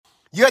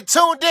You're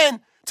tuned in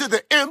to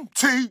the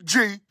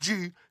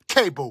MTGG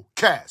Cable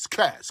Cast,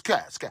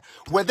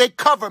 where they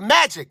cover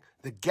Magic,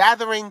 the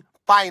Gathering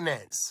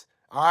Finance.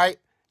 All right?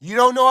 You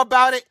don't know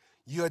about it?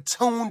 You're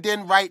tuned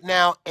in right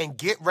now and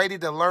get ready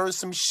to learn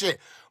some shit.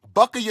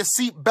 Buckle your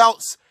seat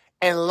belts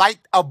and light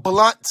a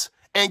blunt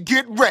and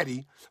get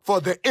ready for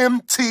the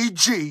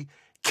MTG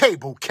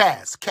Cable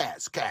Cast.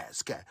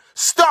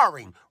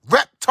 Starring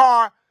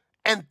Reptar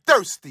and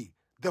Thirsty,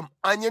 them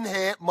onion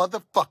head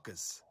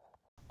motherfuckers.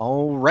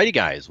 Alrighty,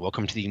 guys,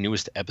 welcome to the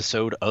newest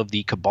episode of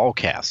the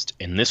Cabalcast.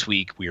 And this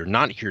week, we are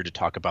not here to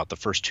talk about the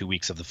first 2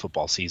 weeks of the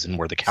football season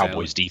where the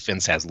Cowboys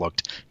defense has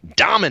looked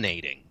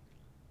dominating.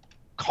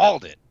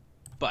 Called it.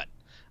 But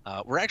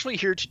we're actually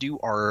here to do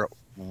our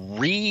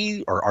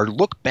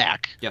look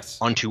back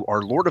onto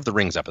our Lord of the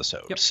Rings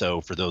episode. Yep.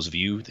 So for those of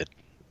you that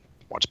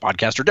watch the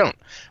podcast or don't,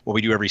 what we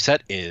do every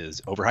set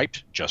is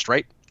overhyped, just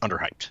right,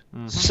 underhyped.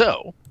 Mm-hmm.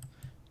 So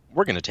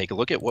we're going to take a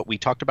look at what we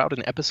talked about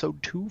in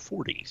episode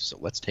 240. So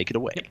let's take it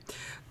away. Yep.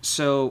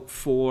 So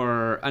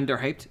for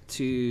underhyped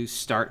to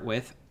start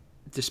with,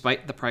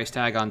 despite the price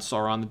tag on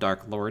Sauron the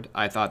Dark Lord,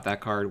 I thought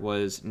that card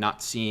was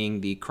not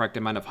seeing the correct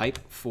amount of hype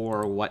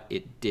for what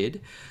it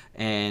did.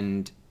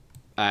 And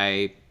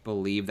I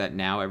believe that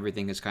now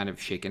everything has kind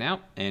of shaken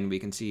out. And we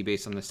can see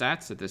based on the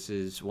stats that this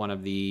is one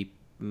of the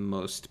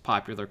most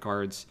popular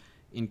cards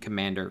in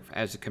Commander,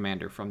 as a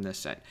Commander from this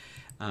set.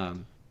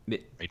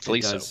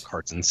 Rightfully so.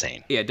 Card's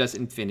insane. Yeah, it does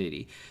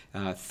infinity.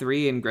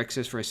 3 in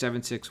Grixis for a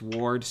 7/6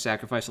 ward.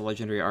 Sacrifice a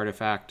legendary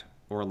artifact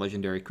or a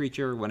legendary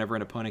creature. Whenever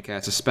an opponent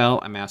casts a spell,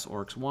 amass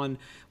Orcs 1.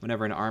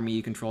 Whenever an army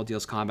you control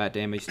deals combat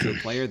damage to a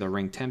player, the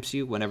ring tempts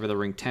you. Whenever the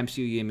ring tempts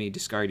you, you may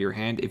discard your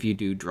hand. If you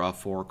do, draw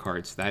 4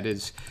 cards. That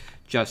is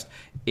just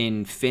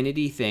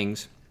infinity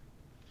things.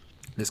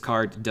 This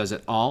card does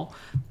it all.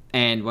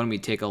 And when we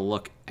take a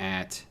look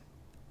at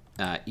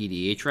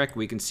EDH Rec,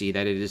 we can see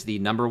that it is the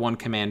number 1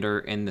 commander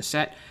in the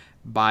set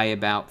by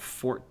about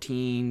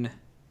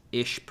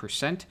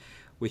 14-ish%,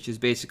 which is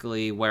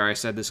basically where I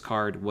said this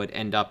card would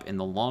end up in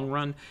the long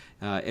run.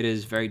 It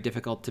is very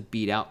difficult to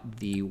beat out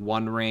the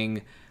One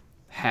Ring,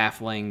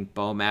 Halfling,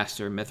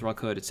 Bowmaster, Mithril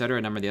Code, etc.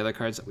 A number of the other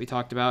cards that we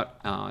talked about.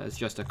 It's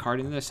just a card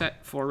in the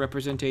set for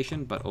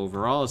representation, but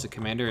overall, as a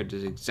commander, it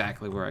is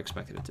exactly where I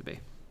expected it to be.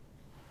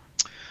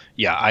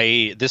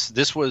 Yeah,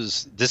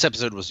 this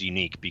episode was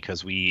unique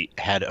because we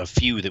had a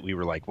few that we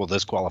were like, well,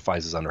 this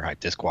qualifies as underhyped,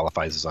 this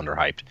qualifies as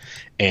underhyped,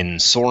 and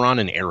Sauron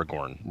and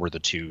Aragorn were the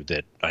two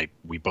that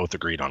we both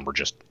agreed on were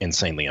just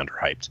insanely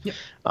underhyped. Yep.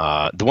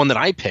 The one that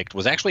I picked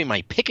was actually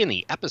my pick in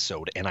the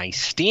episode, and I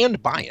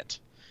stand by it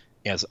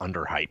as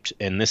underhyped.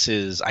 And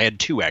I had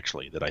 2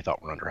 actually that I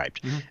thought were underhyped,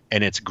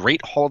 and it's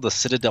Great Hall of the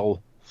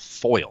Citadel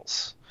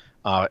Foils.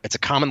 It's a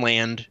common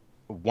land.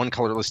 1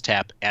 colorless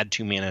tap, add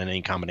 2 mana in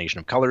any combination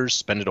of colors,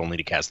 spend it only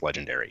to cast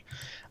legendary.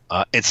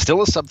 It's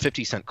still a sub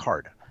 50-cent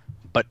card,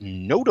 but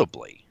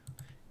notably,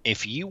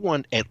 if you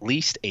want at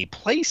least a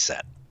play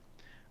set,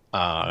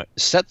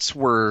 sets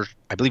were,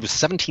 I believe, was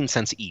 17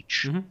 cents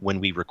each when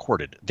we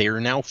recorded. They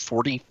are now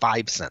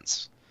 45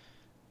 cents.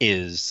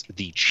 Is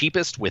the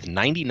cheapest with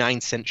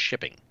 99-cent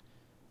shipping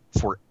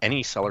for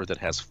any seller that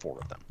has 4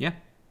 of them. Yeah.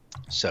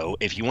 So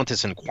if you want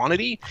this in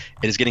quantity,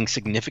 it is getting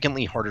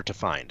significantly harder to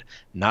find.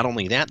 Not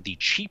only that, the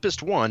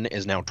cheapest one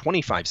is now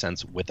 25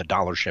 cents with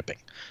 $1 shipping.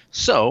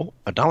 So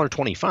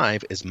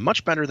 $1.25 is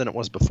much better than it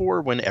was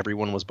before when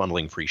everyone was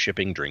bundling free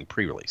shipping during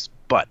pre-release.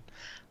 But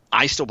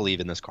I still believe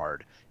in this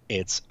card.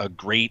 It's a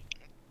great,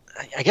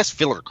 I guess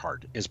filler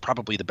card is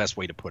probably the best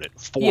way to put it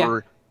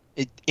for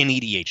an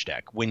EDH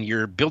deck. When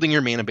you're building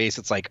your mana base,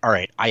 it's like, all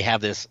right, I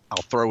have this,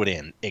 I'll throw it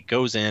in. It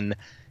goes in.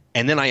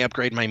 And then I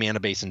upgrade my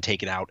mana base and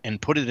take it out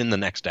and put it in the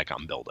next deck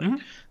I'm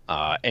building.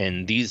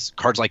 And these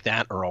cards like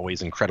that are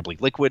always incredibly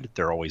liquid.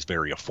 They're always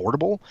very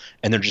affordable.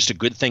 And they're just a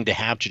good thing to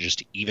have to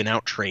just even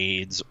out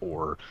trades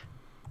or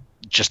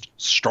just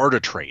start a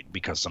trade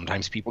because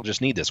sometimes people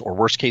just need this. Or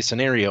worst case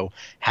scenario,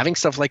 having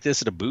stuff like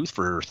this at a booth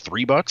for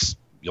 $3,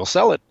 you'll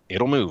sell it.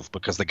 It'll move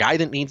because the guy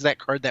that needs that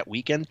card that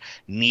weekend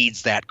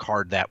needs that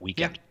card that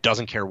weekend. Yeah.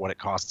 Doesn't care what it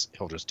costs.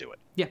 He'll just do it.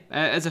 Yeah,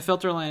 as a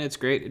filter line, it's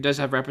great. It does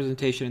have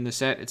representation in the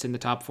set. It's in the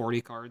top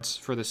 40 cards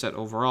for the set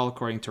overall,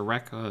 according to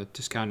Rec,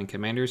 discounting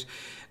commanders.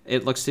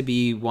 It looks to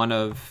be one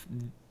of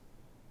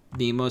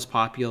the most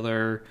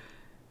popular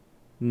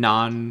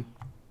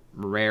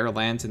non-rare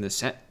lands in the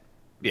set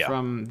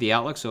from the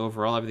outlook. So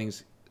overall, everything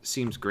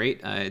seems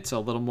great. It's a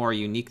little more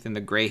unique than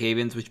the Grey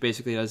Havens, which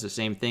basically does the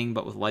same thing,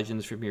 but with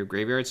legends from your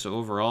graveyard. So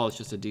overall, it's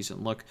just a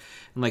decent look.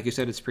 And like you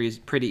said, it's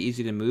pretty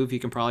easy to move. You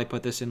can probably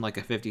put this in like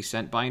a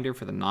 50-cent binder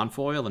for the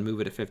non-foil and move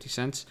it at 50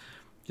 cents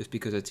just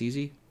because it's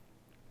easy.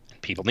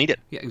 People need it.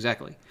 Yeah,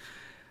 exactly.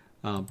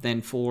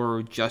 Then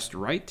for Just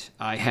Right,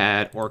 I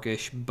had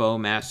Orcish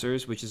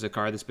Bowmasters, which is a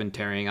card that's been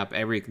tearing up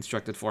every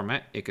constructed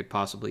format it could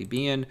possibly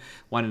be in.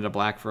 1 and a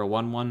black for a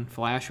 1/1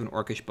 flash. When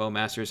Orcish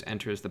Bowmasters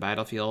enters the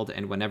battlefield,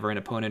 and whenever an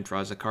opponent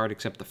draws a card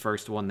except the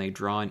first one they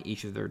draw in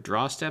each of their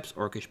draw steps,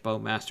 Orcish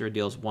Bowmaster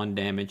deals 1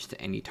 damage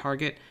to any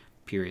target.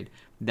 period.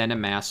 Then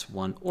amass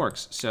 1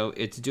 orcs. So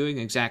it's doing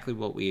exactly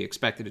what we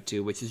expected it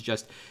to, which is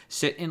just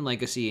sit in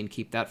Legacy and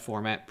keep that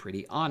format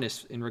pretty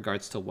honest in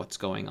regards to what's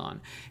going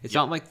on. It's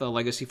not like the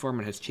Legacy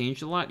format has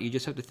changed a lot. You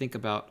just have to think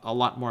about a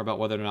lot more about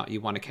whether or not you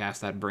want to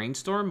cast that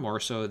Brainstorm, more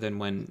so than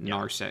when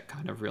Narset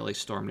kind of really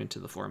stormed into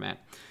the format.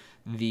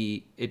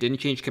 It didn't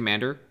change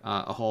Commander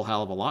a whole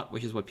hell of a lot,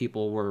 which is what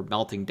people were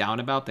melting down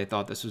about. They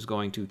thought this was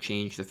going to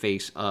change the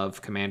face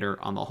of Commander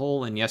on the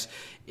whole, and yes,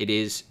 it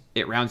is.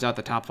 It rounds out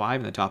the top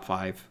 5 and the top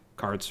 5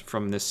 cards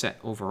from this set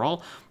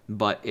overall,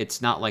 but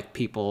it's not like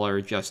people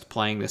are just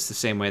playing this the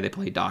same way they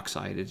play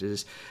Dockside. It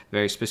is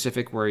very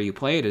specific where you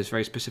play it. It is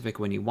very specific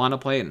when you want to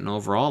play it, and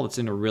overall, it's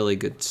in a really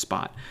good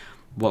spot.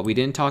 What we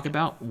didn't talk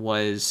about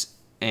was,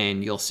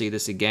 and you'll see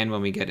this again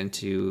when we get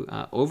into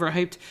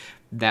Overhyped,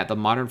 that the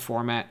modern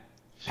format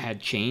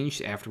had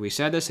changed after we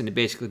said this, and it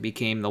basically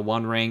became the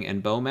One Ring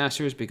and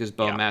Bowmasters, because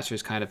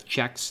Bowmasters kind of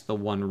checks the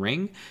One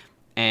Ring,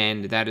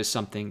 and that is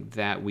something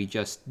that we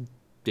just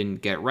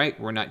didn't get right.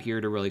 We're not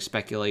here to really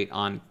speculate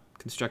on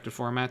constructed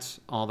formats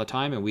all the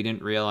time, and we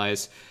didn't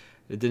realize,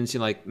 it didn't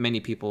seem like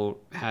many people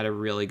had a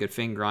really good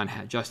finger on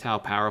just how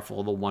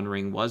powerful the One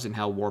Ring was and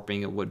how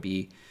warping it would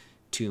be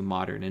to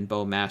Modern, and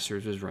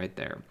Bowmasters was right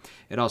there.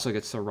 It also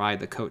gets to ride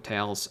the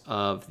coattails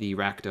of the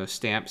Rakdos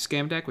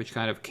Scam deck, which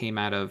kind of came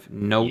out of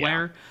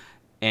nowhere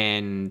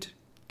and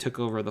took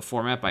over the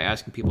format by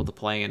asking people to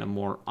play in a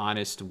more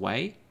honest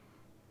way.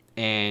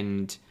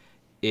 And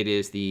it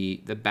is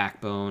the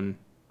backbone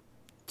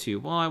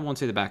to, well, I won't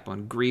say the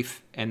backbone,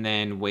 Grief, and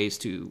then ways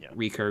to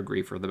recur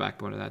Grief, or the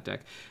backbone of that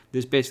deck.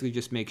 This basically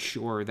just makes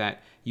sure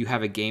that you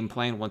have a game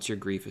plan once your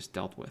Grief is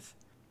dealt with.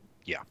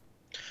 Yeah.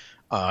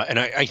 And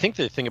I think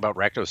the thing about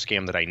Rakdos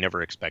Scam that I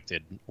never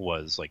expected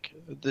was, like,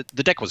 the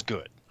deck was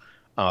good.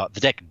 The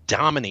deck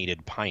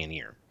dominated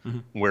Pioneer,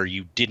 where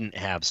you didn't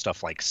have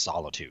stuff like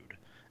Solitude.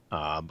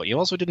 But you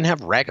also didn't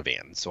have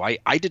Ragavan. So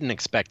I didn't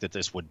expect that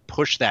this would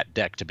push that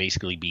deck to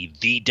basically be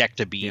the deck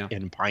to beat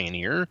in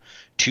Pioneer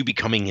to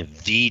becoming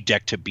the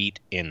deck to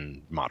beat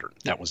in Modern.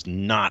 That was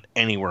not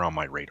anywhere on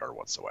my radar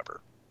whatsoever.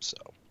 So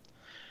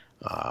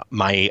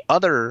my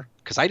other,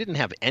 because I didn't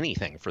have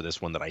anything for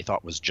this one that I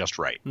thought was just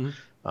right.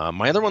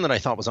 My other one that I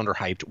thought was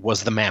underhyped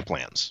was the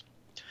Maplands.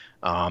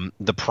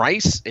 The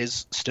price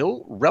is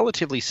still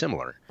relatively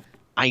similar.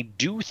 I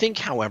do think,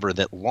 however,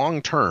 that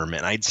long term,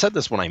 and I'd said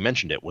this when I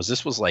mentioned it,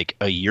 this was like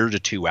a year to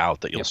 2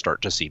 out that you'll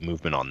start to see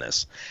movement on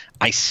this.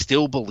 I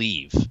still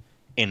believe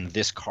in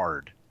this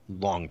card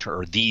long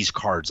term, or these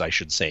cards, I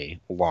should say,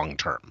 long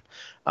term.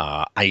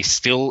 I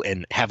still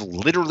have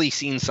literally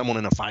seen someone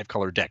in a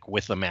 5-color deck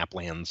with the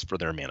Maplands for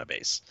their mana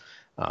base.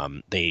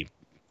 They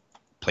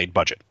played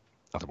budget,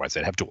 otherwise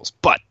they'd have duels.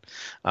 But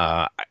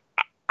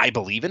I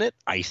believe in it.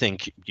 I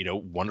think,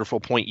 wonderful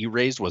point you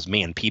raised was,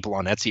 man, people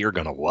on Etsy are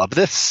going to love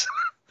this.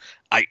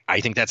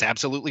 I think that's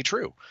absolutely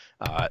true.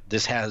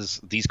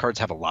 These cards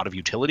have a lot of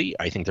utility.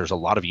 I think there's a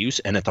lot of use.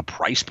 And at the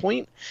price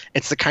point,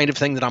 it's the kind of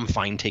thing that I'm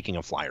fine taking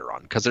a flyer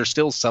on, because they're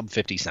still sub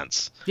 50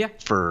 cents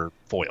for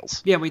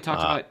foils. Yeah, we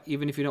talked about,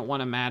 even if you don't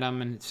want to mat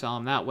them and sell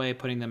them that way,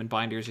 putting them in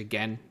binders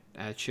again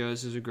at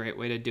shows is a great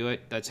way to do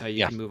it. That's how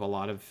you can move a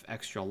lot of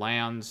extra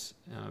lands.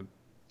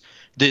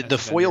 The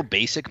foil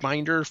basic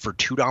binder for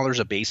 $2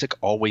 a basic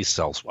always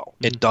sells well.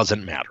 It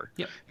doesn't matter.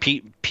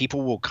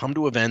 People will come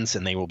to events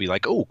and they will be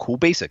like, oh, cool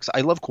basics.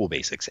 I love cool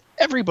basics.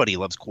 Everybody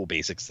loves cool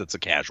basics that's a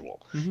casual.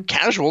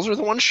 Casuals are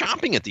the ones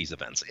shopping at these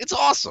events. It's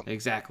awesome.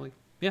 Exactly.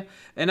 Yeah,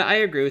 and I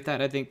agree with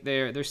that. I think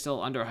they're still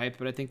underhyped,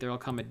 but I think there'll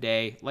come a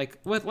day, like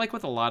with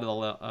a lot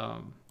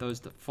of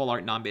the full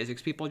art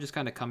non-basics, people just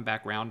kind of come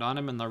back round on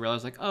them and they'll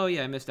realize, like, oh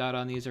yeah, I missed out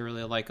on these. I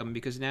really like them,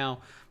 because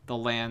now the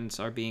lands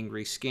are being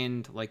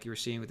reskinned, like you were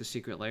seeing with the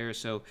Secret Lair.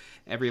 So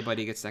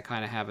everybody gets to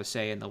kind of have a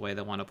say in the way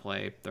they want to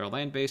play their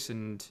land base,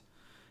 and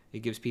it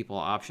gives people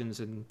options,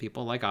 and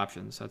people like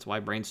options. That's why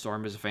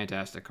Brainstorm is a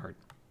fantastic card.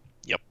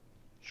 Yep,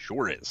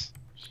 sure is.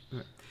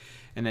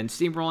 And then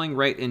steamrolling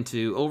right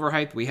into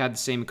Overhyped, we had the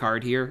same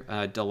card here,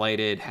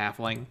 Delighted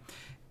Halfling.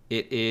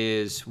 It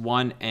is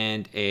 1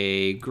 and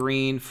a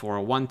green for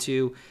a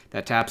 1/2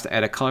 that taps to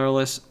add a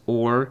colorless,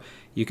 or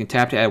you can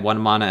tap to add 1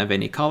 mana of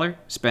any color.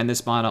 Spend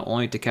this mana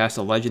only to cast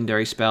a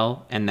legendary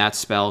spell, and that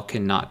spell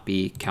cannot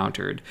be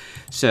countered.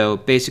 So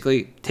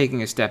basically,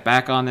 taking a step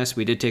back on this,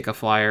 we did take a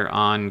flyer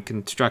on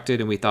Constructed,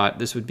 and we thought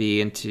this would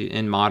be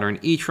in Modern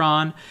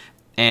E-Tron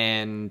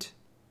and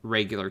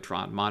regular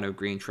Tron, mono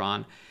green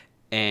Tron.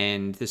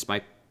 And this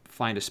might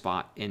find a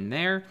spot in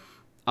there.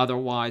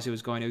 Otherwise, it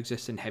was going to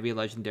exist in heavy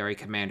legendary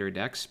commander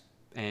decks,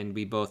 and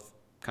we both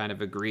kind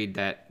of agreed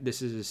that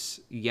this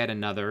is yet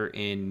another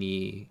in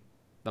the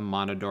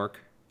Monodork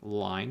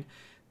line.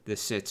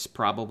 This sits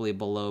probably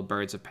below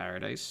Birds of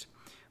Paradise.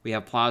 We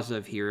have Plaza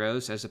of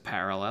Heroes as a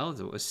parallel.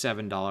 It was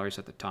 $7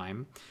 at the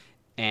time,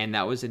 and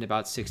that was in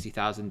about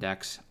 60,000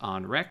 decks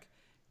on rec,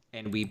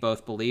 and we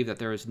both believe that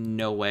there is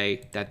no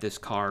way that this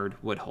card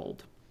would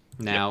hold.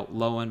 Now,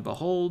 lo and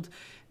behold,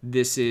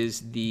 this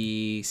is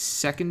the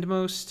second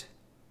most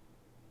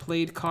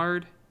played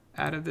card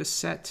out of this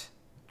set.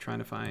 I'm trying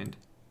to find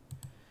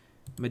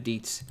my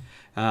deets.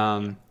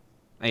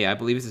 Yeah, I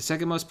believe it's the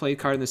second most played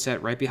card in the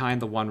set, right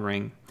behind the One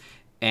Ring,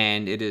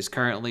 and it is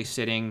currently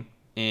sitting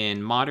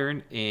in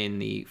Modern in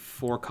the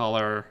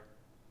 4-color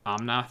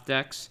Omnath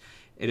decks.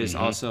 It is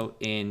also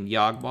in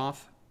Yawgmoth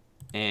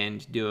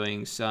and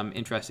doing some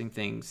interesting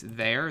things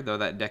there, though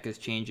that deck is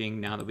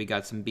changing now that we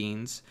got some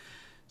beans.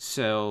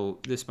 So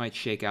this might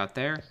shake out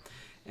there.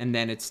 And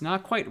then it's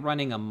not quite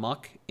running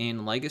amok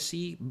in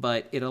Legacy,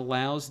 but it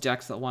allows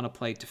decks that want to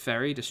play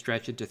Teferi to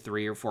stretch into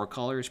 3 or 4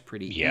 colors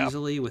pretty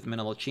easily with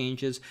minimal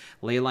changes.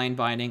 Leyline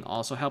Binding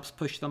also helps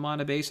push them on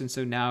a base, and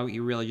so now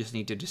you really just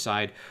need to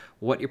decide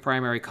what your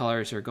primary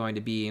colors are going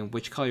to be and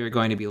which color you're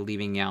going to be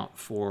leaving out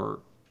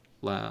for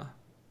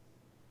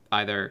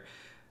either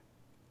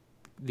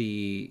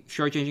the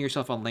shortchanging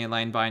yourself on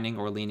Leyline Binding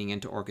or leaning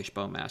into Orcish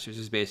Bowmasters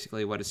is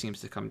basically what it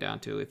seems to come down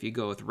to. If you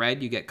go with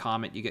red, you get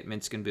Comet, you get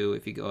Minsc and Boo.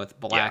 If you go with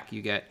black,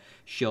 you get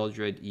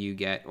Shieldred, you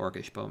get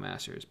Orcish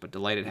Bowmasters. But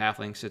Delighted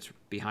Halfling sits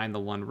behind the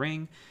One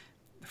Ring.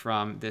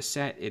 From this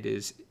set, it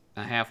is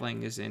a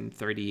Halfling is in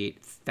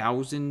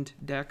 38,000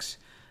 decks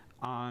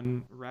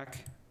on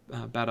Rec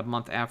about a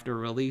month after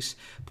release.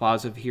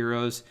 Plaza of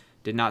Heroes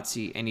did not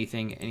see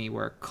anything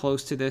anywhere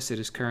close to this. It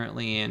is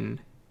currently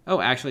in... Oh,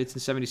 actually, it's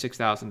in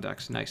 76,000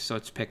 decks. Nice. So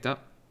it's picked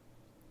up.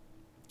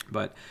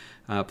 But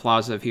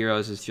Plaza of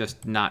Heroes is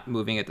just not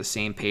moving at the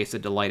same pace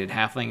that Delighted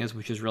Halfling is,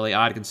 which is really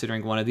odd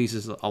considering one of these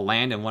is a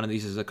land and one of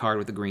these is a card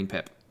with a green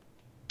pip.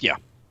 Yeah.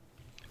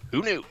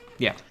 Who knew?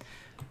 Yeah.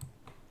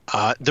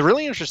 The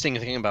really interesting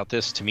thing about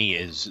this to me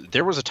is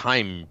there was a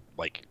time,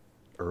 like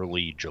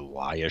early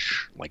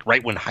July-ish, like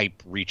right when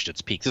hype reached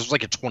its peak. This was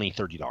like a $20,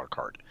 $30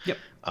 card. Yep.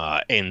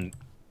 And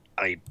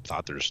I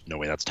thought there's no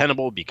way that's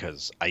tenable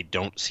because I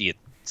don't see it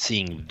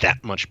seeing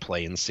that much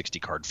play in 60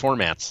 card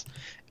formats,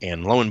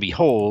 and lo and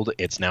behold,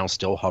 it's now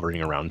still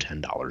hovering around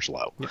 $10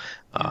 low.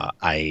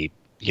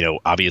 Yep.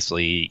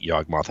 Obviously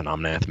Yawgmoth and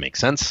Omnath make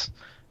sense.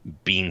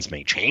 Beans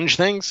may change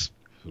things,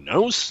 who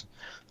knows?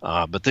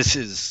 But this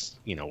is,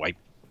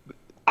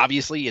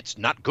 obviously it's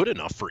not good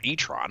enough for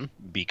E-Tron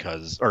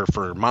or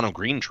for mono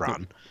green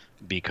Tron,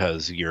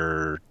 because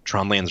your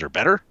Tron lands are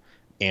better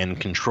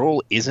and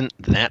control isn't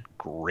that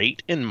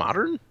great in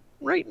Modern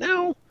right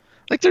now.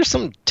 Like, there's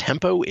some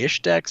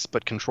tempo-ish decks,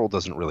 but control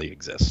doesn't really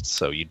exist,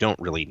 so you don't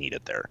really need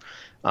it there.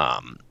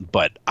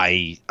 But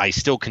I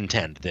still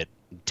contend that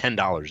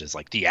 $10 is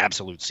like the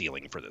absolute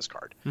ceiling for this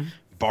card. Mm-hmm.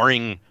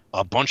 Barring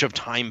a bunch of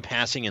time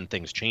passing and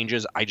things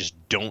changes, I just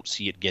don't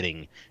see it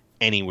getting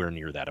anywhere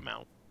near that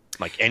amount.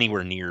 Like,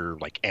 anywhere near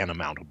like an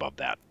amount above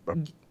that.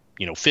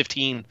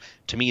 15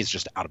 to me is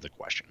just out of the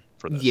question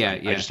for this.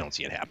 I just don't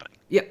see it happening.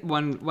 Yeah,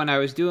 when I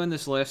was doing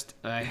this list,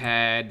 I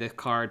had the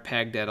card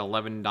pegged at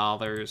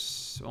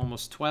 $11,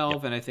 almost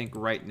 $12, and I think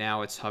right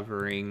now it's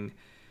hovering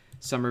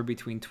somewhere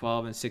between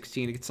 12 and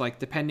 16. It's like,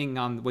 depending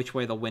on which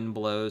way the wind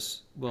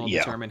blows will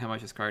determine how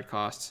much this card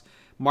costs.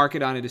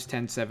 Market on it is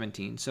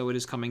 10.17, so it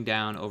is coming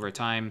down over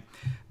time.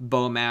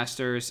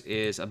 Bowmasters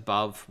is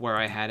above where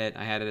I had it.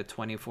 I had it at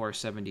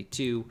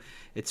 24.72.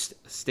 It's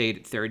stayed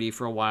at 30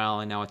 for a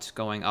while, and now it's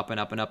going up and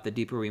up and up. The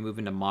deeper we move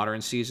into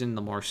Modern Season,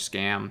 the more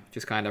Scam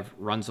just kind of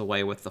runs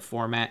away with the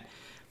format.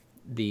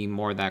 The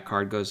more that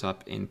card goes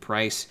up in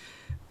price.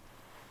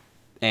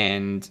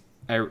 And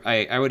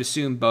I would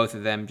assume both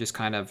of them just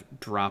kind of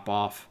drop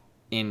off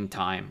in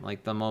time.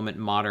 Like, the moment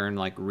Modern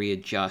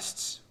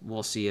readjusts,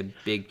 we'll see a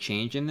big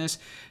change in this.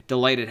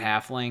 Delighted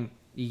Halfling,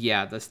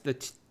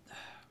 it's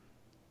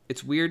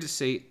weird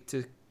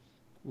to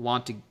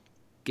want to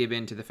give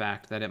in to the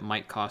fact that it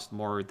might cost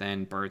more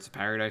than Birds of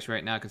Paradise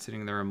right now,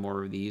 considering there are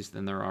more of these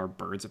than there are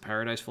Birds of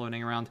Paradise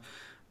floating around.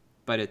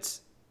 But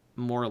it's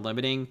more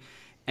limiting.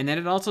 And then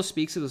it also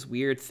speaks to this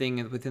weird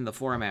thing within the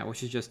format,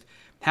 which is just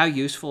how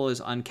useful is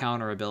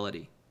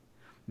uncounterability.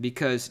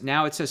 Because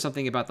now it says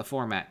something about the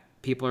format.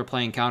 People are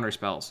playing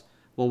counterspells.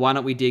 Well, why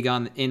don't we dig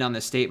in on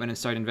this statement and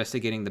start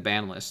investigating the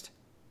ban list?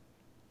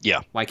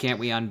 Yeah. Why can't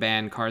we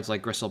unban cards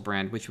like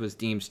Gristlebrand, which was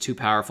deemed too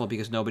powerful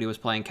because nobody was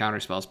playing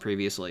counterspells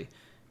previously?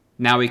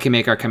 Now we can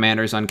make our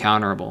commanders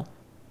uncounterable.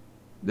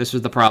 This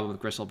was the problem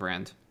with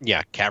Gristlebrand.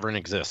 Yeah, Cavern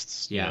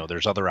exists. Yeah.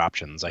 There's other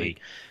options.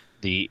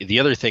 The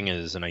other thing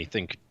is, and I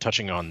think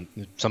touching on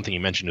something you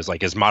mentioned, is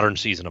like, as Modern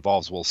Season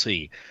evolves, we'll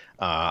see.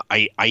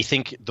 I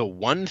think the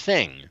one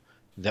thing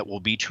that will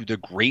be to the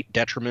great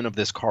detriment of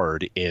this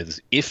card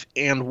is if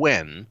and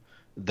when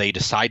they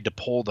decide to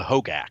pull the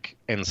Hogak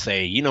and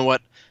say, you know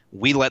what,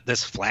 we let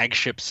this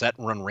flagship set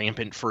run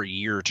rampant for a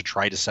year to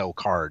try to sell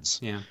cards.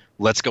 Yeah.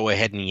 Let's go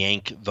ahead and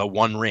yank the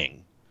One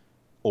Ring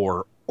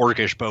or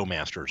Orcish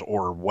Bowmasters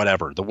or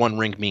whatever. The One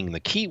Ring being the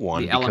key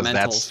one. The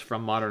Elementals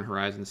from Modern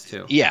Horizons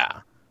too.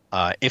 Yeah.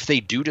 If they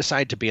do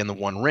decide to ban the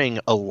One Ring,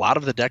 a lot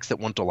of the decks that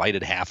want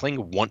Delighted Halfling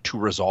want to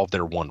resolve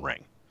their One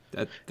Ring.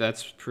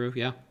 That's true,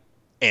 yeah.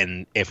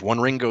 And if One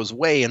Ring goes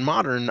away in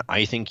Modern,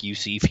 I think you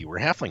see fewer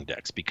Halfling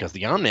decks, because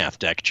the Omnath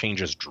deck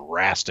changes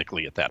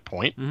drastically at that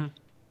point,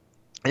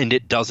 and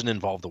it doesn't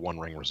involve the One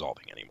Ring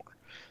resolving anymore.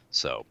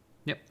 So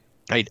yep.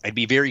 I'd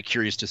be very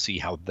curious to see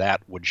how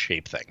that would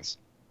shape things.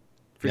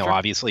 Now, sure.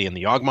 obviously, in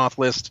the Yawgmoth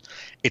list,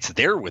 it's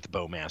there with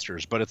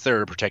Bowmasters, but it's there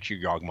to protect your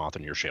Yawgmoth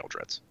and your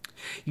Sheoldreds.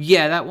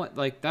 Yeah, that one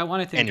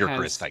I think And your has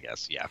Grist, I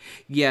guess, yeah.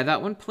 Yeah,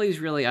 that one plays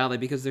really oddly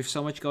because there's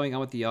so much going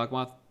on with the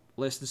Yawgmoth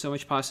list and so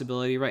much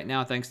possibility right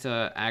now thanks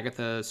to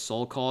Agatha's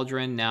Soul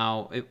Cauldron.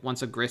 Now,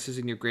 once a Grist is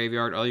in your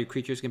graveyard, all your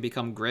creatures can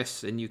become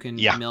Grists, and you can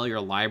Yeah. mill your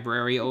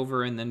library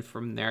over, and then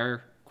from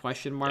there,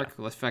 Yeah.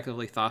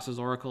 effectively Thassa's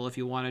Oracle if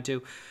you wanted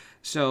to.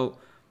 So,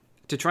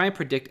 to try and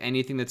predict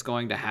anything that's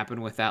going to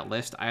happen with that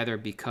list, either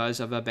because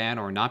of a ban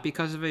or not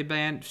because of a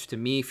ban, to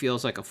me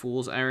feels like a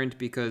fool's errand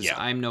because Yeah.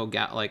 I'm no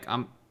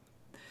I'm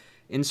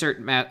insert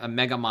a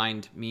mega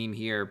mind meme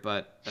here,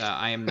 but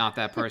I am not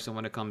that person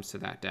when it comes to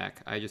that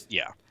deck.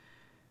 Yeah.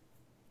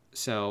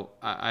 So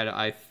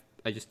I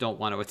just don't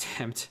want to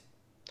attempt.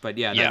 But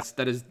yeah, Yeah.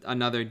 that is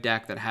another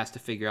deck that has to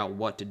figure out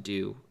what to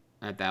do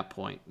at that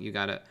point. You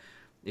gotta,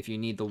 if you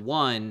need the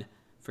one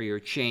for your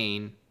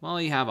chain,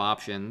 well, you have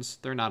options.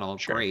 They're not all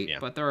Sure, great, yeah.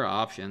 but there are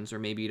options. Or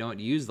maybe you don't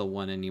use the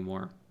one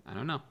anymore. I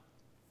don't know.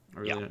 I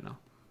really Yeah. don't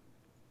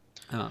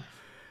know.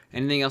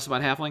 Anything else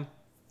about Halfling?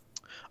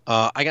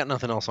 I got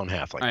nothing else on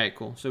Halfling. All right,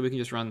 cool. So we can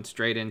just run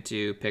straight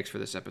into picks for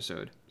this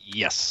episode.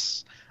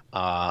 Yes.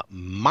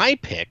 My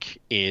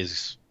pick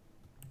is,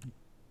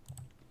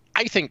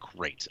 I think,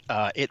 great.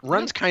 It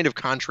runs kind of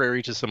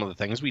contrary to some of the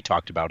things we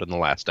talked about in the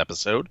last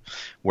episode,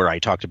 where I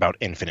talked about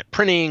infinite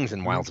printings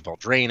and Wilds of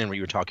Eldraine, and we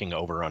were talking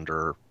over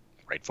under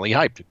rightfully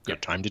hyped. Good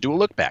Yep. time to do a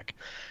look back.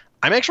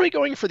 I'm actually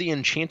going for the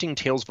Enchanting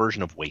Tales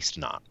version of Waste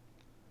Not.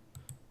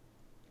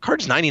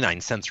 Card's 99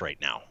 cents right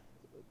now.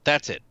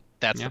 That's it.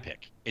 That's the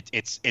pick.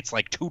 It's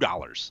like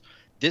 $2.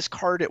 This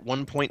card at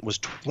one point was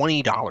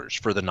 $20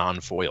 for the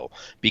non-foil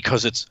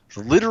because it's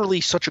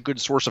literally such a good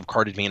source of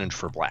card advantage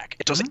for black.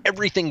 It does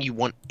everything you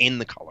want in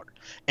the color,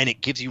 and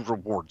it gives you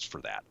rewards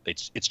for that.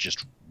 It's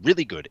just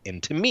really good.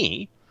 And to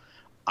me,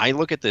 I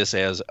look at this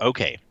as,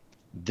 okay,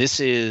 this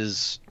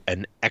is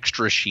an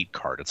extra sheet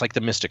card. It's like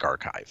the Mystic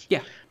Archive.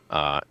 Yeah.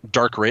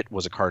 Dark Writ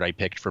was a card I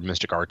picked from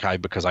Mystic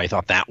Archive because I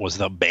thought that was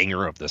the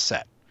banger of the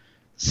set.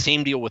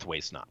 Same deal with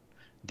Waste Not.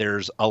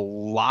 There's a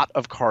lot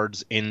of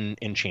cards in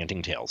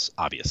Enchanting Tales,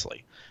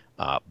 obviously.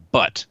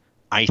 But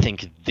I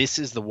think this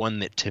is the one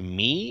that, to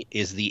me,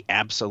 is the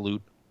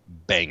absolute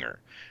banger.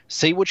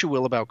 Say what you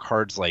will about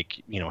cards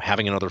like,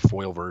 having another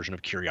foil version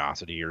of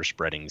Curiosity or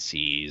Spreading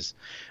Seas.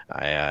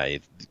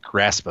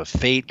 Grasp of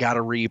Fate got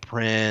a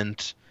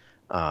reprint.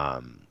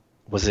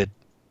 What's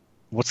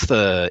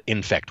the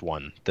Infect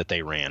one that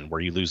they ran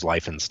where you lose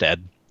life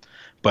instead?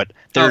 But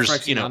there's,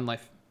 Phyrexian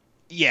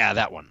yeah,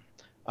 that one.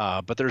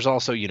 But there's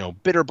also,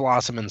 Bitter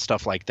Blossom and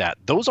stuff like that.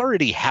 Those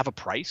already have a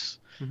price.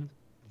 Mm-hmm.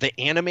 The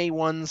anime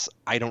ones,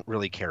 I don't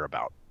really care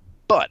about.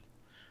 But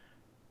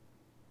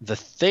the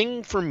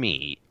thing for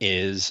me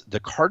is the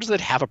cards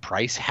that have a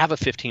price have a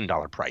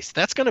 $15 price.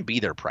 That's going to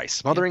be their price.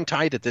 Smothering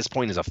Tide at this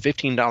point is a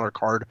 $15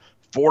 card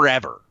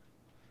forever.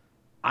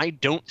 I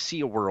don't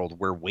see a world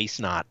where Waste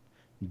Not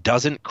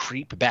doesn't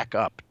creep back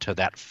up to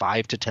that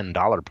 $5 to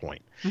 $10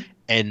 point.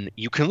 And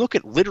you can look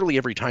at literally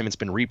every time it's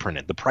been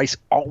reprinted. The price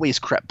always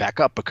crept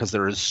back up because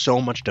there is so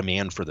much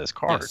demand for this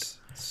card. Yes,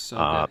 so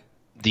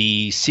good.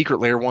 The Secret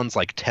Lair one's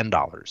like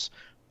 $10.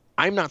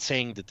 I'm not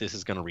saying that this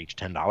is going to reach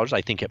 $10.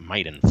 I think it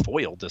might in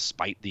foil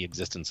despite the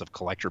existence of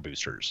collector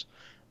boosters.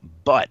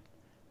 But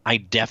I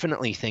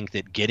definitely think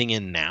that getting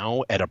in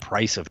now at a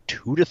price of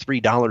 $2 to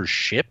 $3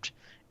 shipped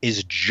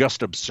is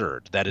just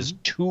absurd. That is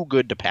too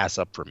good to pass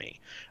up for me.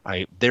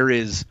 There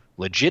is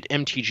legit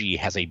MTG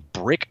has a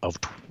brick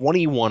of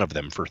 21 of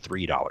them for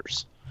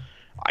 $3.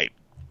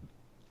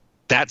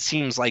 That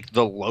seems like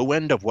the low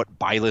end of what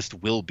buy list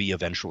will be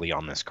eventually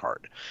on this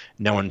card.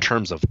 Now, in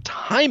terms of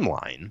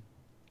timeline,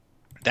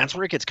 that's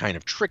where it gets kind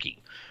of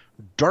tricky.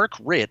 Dark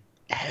Writ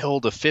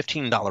held a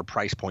 $15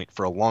 price point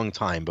for a long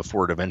time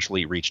before it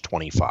eventually reached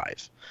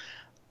 $25.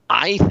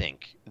 I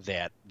think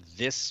that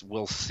this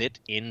will sit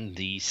in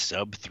the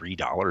sub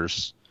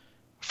 $3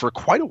 for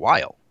quite a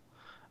while,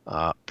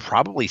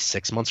 probably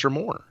 6 months or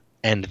more.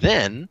 And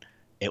then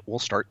it will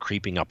start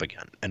creeping up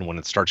again. And when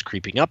it starts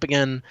creeping up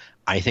again,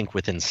 I think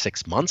within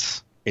 6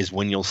 months is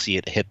when you'll see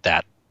it hit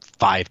that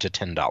 $5 to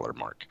 $10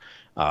 mark,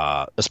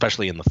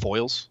 especially in the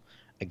foils.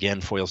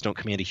 Again, foils don't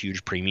command a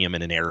huge premium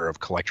in an era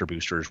of collector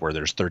boosters where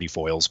there's 30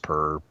 foils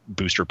per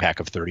booster pack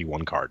of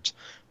 31 cards.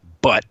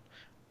 But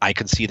I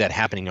could see that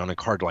happening on a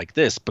card like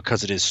this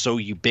because it is so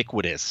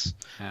ubiquitous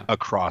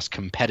across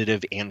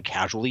competitive and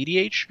casual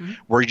EDH,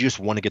 where you just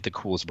want to get the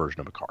coolest version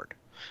of a card.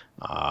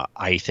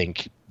 I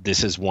think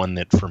this is one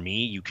that, for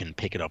me, you can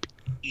pick it up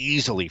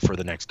easily for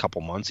the next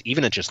couple months,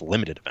 even at just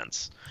limited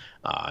events.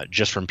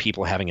 Just from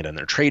people having it in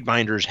their trade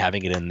binders,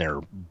 having it in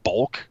their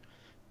bulk,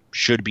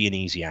 should be an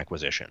easy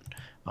acquisition.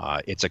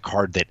 It's a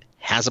card that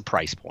has a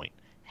price point,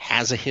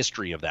 has a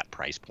history of that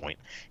price point,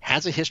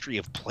 has a history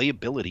of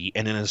playability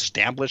and an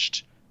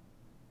established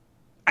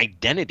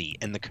identity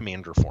in the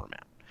Commander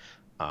format.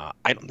 I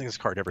don't think this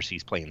card ever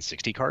sees play in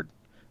 60 card,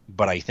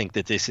 but I think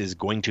that this is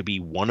going to be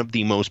one of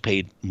the most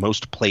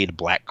played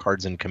black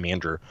cards in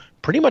Commander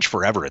pretty much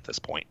forever at this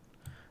point.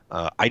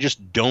 I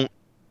just don't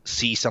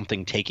see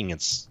something taking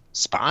its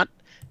spot.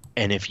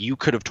 And if you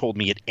could have told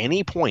me at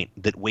any point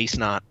that Waste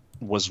Not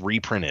was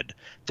reprinted,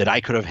 that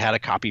I could have had a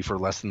copy for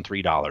less than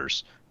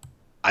 $3,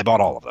 I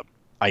bought all of them.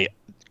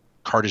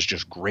 Card is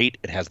just great.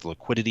 It has the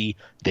liquidity,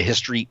 the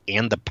history,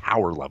 and the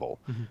power level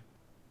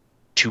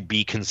to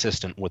be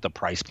consistent with a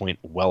price point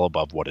well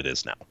above what it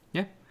is now.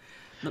 Yeah.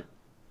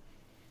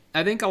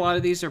 I think a lot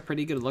of these are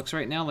pretty good looks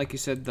right now. Like you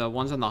said, the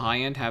ones on the high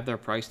end have their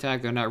price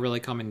tag. They're not really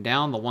coming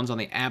down. The ones on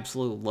the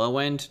absolute low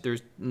end,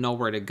 there's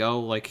nowhere to go.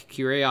 Like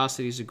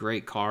Curiosity is a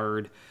great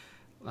card.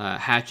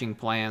 Hatching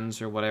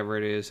Plans or whatever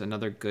it is,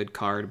 another good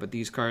card. But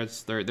these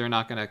cards, they're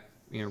not going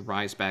to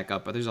rise back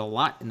up. But there's a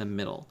lot in the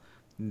middle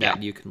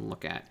that you can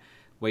look at.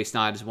 Waste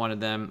Not is one of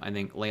them. I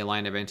think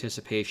Leyline of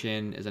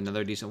Anticipation is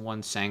another decent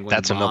one. Sanguine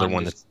That's Bond another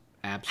one.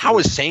 How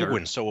is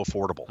Sanguine so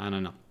affordable? I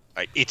don't know.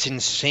 It's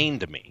insane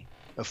to me.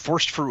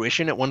 Forced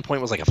Fruition at one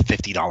point was like a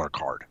 $50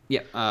 card.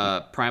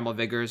 Yeah, Primal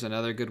Vigor is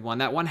another good one.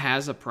 That one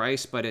has a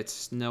price, but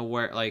it's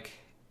nowhere, like,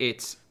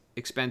 it's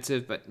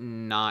expensive, but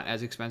not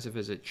as expensive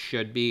as it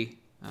should be.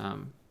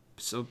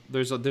 So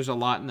there's a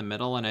lot in the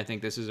middle, and I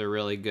think this is a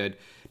really good,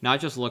 not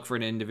just look for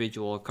an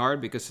individual card,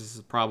 because this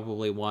is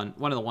probably one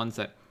of the ones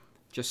that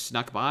just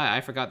snuck by. I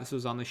forgot this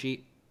was on the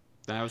sheet.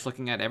 And I was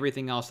looking at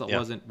everything else that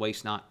wasn't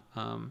Waste Not.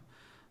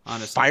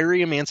 Honestly.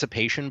 Fiery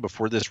Emancipation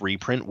before this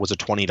reprint was a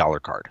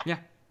 $20 card. Yeah.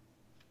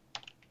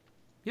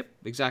 Yep,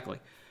 exactly.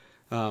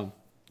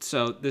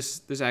 So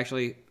this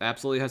actually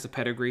absolutely has a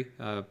pedigree.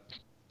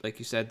 Like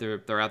you said,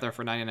 they're out there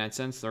for 99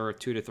 cents. They're $2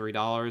 to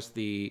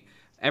 $3.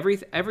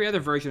 Every other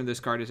version of this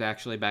card is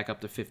actually back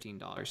up to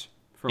 $15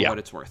 for what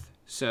it's worth.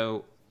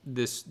 So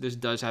this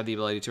does have the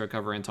ability to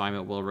recover in time.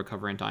 It will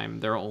recover in time.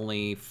 There are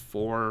only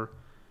 3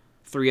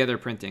 other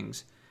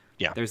printings.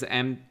 Yeah. There's the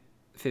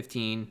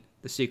M15,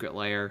 the Secret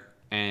Lair,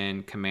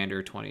 and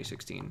Commander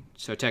 2016.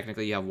 So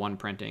technically you have one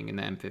printing in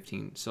the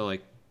M15. So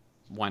like,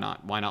 why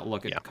not? Why not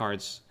look at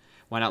cards?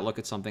 Why not look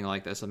at something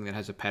like this, something that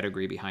has a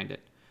pedigree behind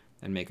it,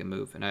 and make a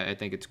move? And I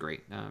think it's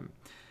great.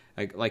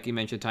 Like you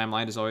mentioned,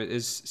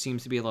 timeline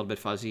seems to be a little bit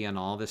fuzzy on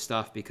all this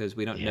stuff because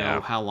we don't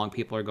know how long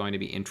people are going to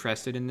be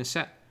interested in this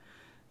set,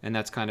 and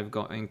that's kind of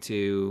going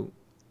to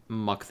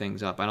muck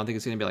things up. I don't think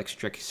it's going to be like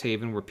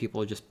Strixhaven where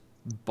people just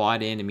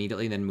bought in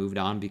immediately and then moved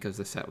on because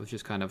the set was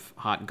just kind of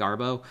hot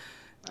garbo.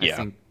 I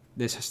think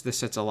this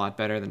set's a lot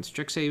better than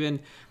Strixhaven.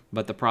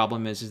 But the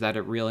problem is that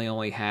it really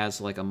only has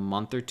like a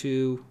month or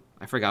two.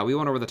 I forgot. We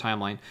went over the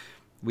timeline.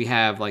 We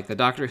have like the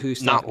Doctor Who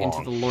stuff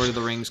into the Lord of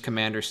the Rings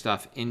Commander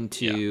stuff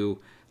into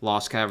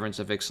Lost Caverns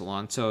of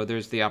Ixalan. So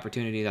there's the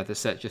opportunity that the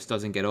set just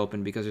doesn't get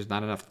open because there's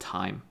not enough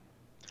time.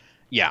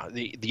 Yeah.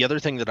 The other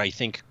thing that I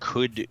think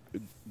could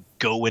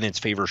go in its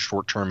favor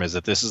short term is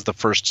that this is the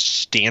first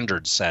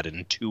standard set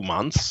in 2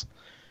 months.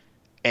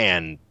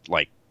 And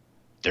like,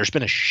 there's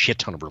been a shit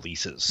ton of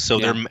releases. So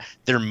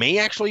there may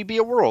actually be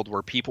a world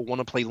where people want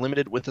to play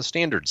limited with a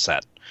standard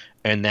set,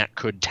 and that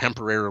could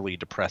temporarily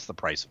depress the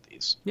price of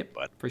these. Yep,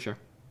 but for sure.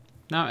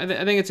 No, I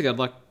think it's a good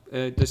look.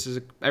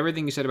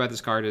 Everything you said about this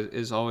card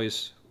is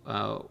always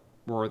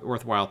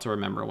worthwhile to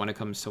remember when it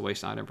comes to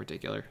Waste Not in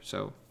particular.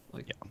 So,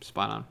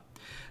 spot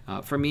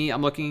on. For me,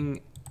 I'm looking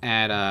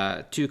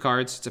at 2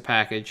 cards. It's a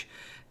package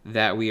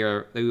that we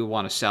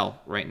want to sell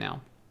right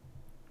now.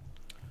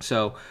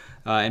 So,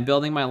 in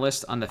building my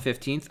list on the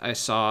 15th, I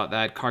saw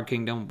that Card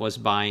Kingdom was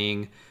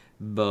buying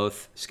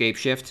both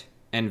Scapeshift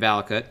and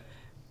Valakut,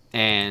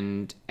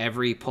 and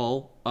every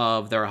pull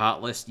of their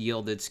hot list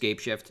yielded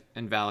Scapeshift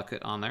and Valakut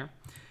on there.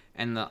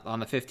 And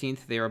on the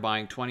 15th, they were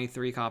buying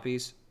 23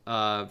 copies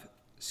of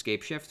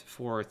Scapeshift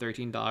for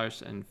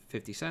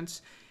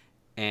 $13.50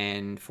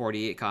 and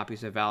 48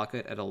 copies of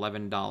Valakut at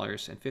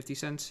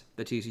 $11.50.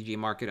 The TCG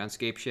market on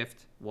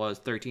Scapeshift was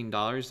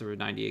 $13. There were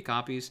 98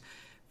 copies.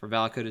 For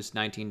Valakut is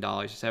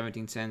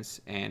 $19.17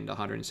 and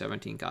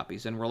 117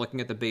 copies. And we're looking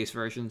at the base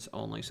versions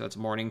only. So it's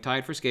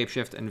Morningtide for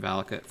Scapeshift and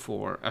Valakut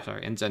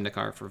and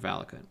Zendikar for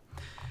Valakut.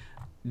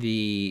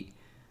 The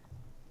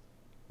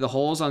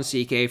holes on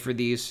CK for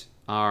these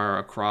are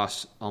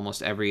across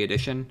almost every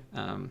edition.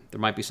 There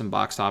might be some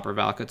box topper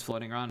Valakuts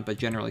floating around, but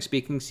generally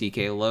speaking,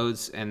 CK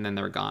loads and then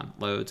they're gone.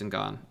 Loads and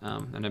gone.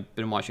 And I've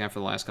been watching that for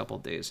the last couple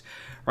of days.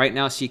 Right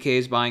now, CK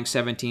is buying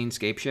 17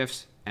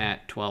 Scapeshifts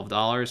at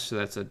 $12, so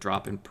that's a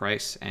drop in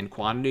price and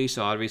quantity.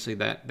 So obviously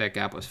that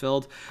gap was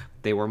filled.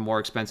 They were more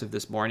expensive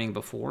this morning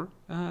before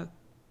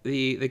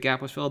the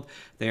gap was filled.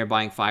 They are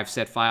buying 5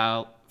 set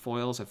foils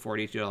at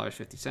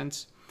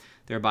 $42.50.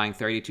 They're buying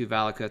 32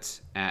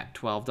 Valakuts at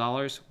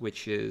 $12,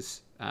 which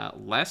is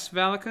less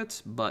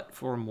Valakuts, but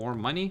for more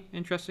money,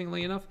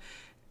 interestingly enough.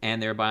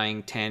 And they're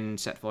buying 10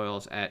 set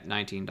foils at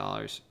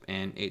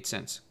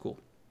 $19.08. Cool.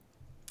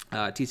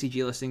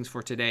 TCG listings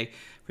for today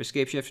for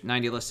Scapeshift,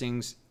 90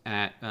 listings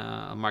at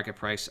a market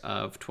price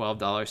of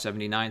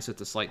 $12.79, so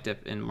it's a slight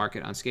dip in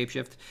market on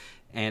Scapeshift,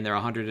 and there are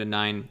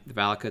 109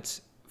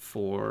 Valakuts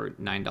for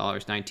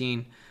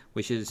 $9.19,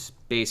 which is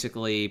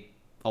basically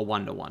a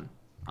 1-to-1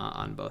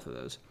 on both of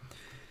those.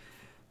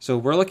 So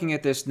we're looking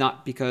at this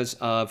not because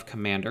of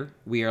Commander.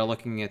 We are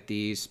looking at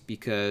these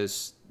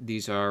because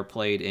these are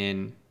played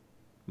in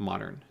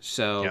Modern.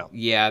 So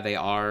yeah, they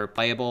are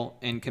playable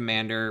in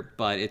Commander,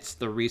 but it's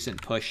the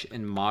recent push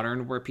in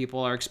Modern where people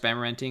are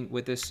experimenting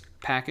with this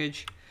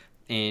package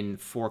in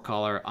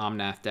 4-color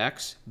Omnath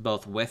decks,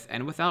 both with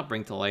and without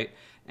Bring to Light.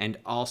 And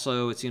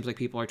also, it seems like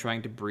people are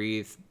trying to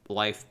breathe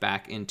life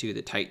back into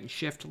the Titan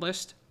Shift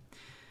list.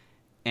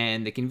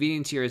 And the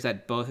convenience here is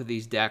that both of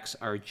these decks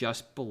are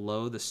just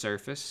below the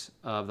surface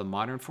of the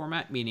Modern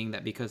format, meaning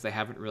that because they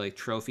haven't really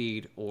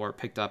trophied or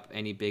picked up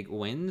any big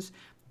wins,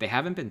 they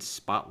haven't been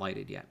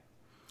spotlighted yet.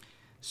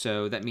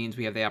 So that means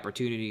we have the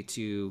opportunity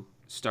to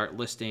start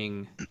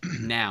listing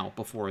now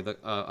before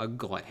a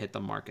glut hit the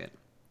market.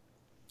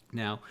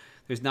 Now,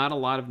 there's not a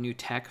lot of new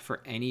tech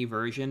for any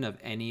version of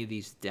any of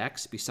these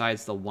decks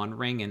besides the One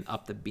Ring and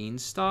Up the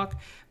Beanstalk,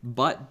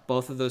 but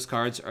both of those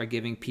cards are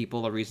giving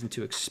people a reason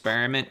to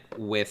experiment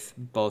with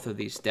both of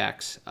these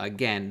decks.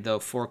 Again, though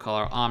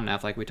 4-color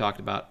Omnath, like we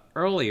talked about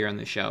earlier in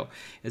the show,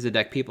 is a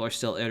deck people are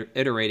still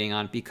iterating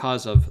on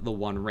because of the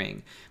One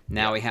Ring.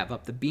 Now we have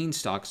Up the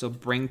Beanstalk, so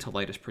Bring to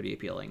Light is pretty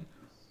appealing.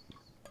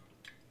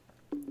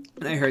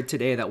 And I heard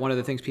today that one of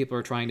the things people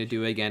are trying to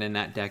do again in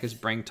that deck is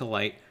Bring to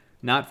Light,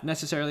 not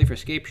necessarily for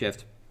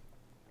Scapeshift,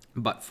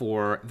 but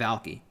for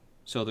Valky.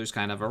 So there's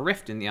kind of a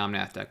rift in the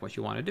Omnath deck, what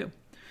you want to do.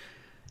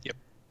 Yep.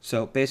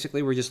 So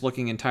basically, we're just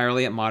looking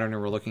entirely at Modern,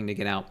 and we're looking to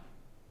get out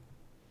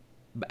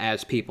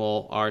as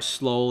people are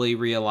slowly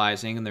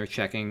realizing, and they're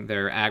checking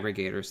their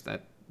aggregators,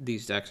 that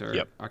these decks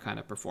are kind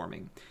of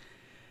performing.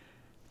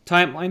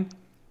 Timeline.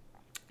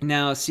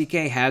 Now, CK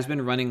has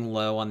been running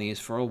low on these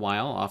for a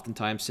while,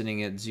 oftentimes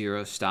sitting at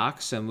 0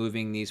 stock, so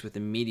moving these with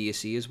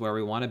immediacy is where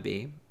we want to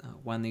be.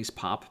 When these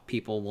pop,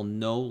 people will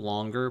no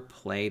longer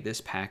play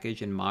this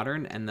package in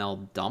Modern, and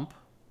they'll dump,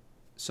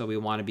 so we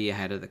want to be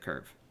ahead of the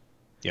curve.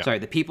 Yep. Sorry,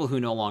 the people who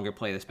no longer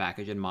play this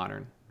package in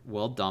Modern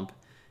will dump,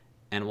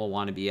 and will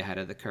want to be ahead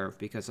of the curve,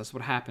 because that's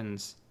what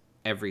happens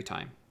every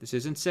time. This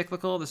isn't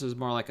cyclical, this is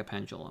more like a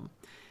pendulum.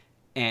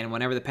 And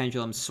whenever the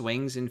pendulum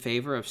swings in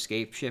favor of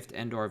Scapeshift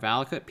and or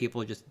Valakut,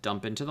 people just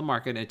dump into the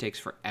market, and it takes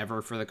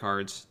forever for the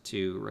cards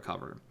to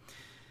recover.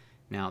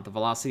 Now, the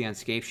velocity on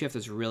Scapeshift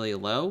is really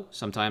low.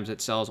 Sometimes it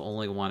sells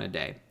only 1 a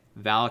day.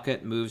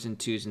 Valakut moves in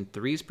 2s and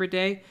 3s per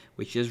day,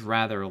 which is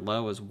rather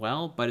low as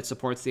well, but it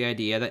supports the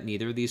idea that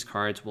neither of these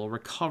cards will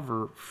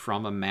recover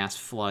from a mass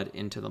flood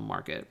into the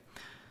market.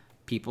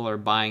 People are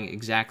buying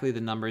exactly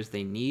the numbers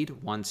they need,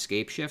 1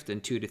 Scapeshift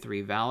and 2 to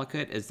 3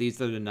 Valakut, as these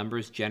are the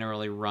numbers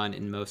generally run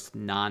in most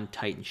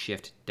non-Titan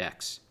Shift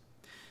decks.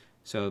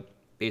 So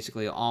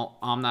basically all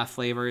Omnath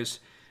flavors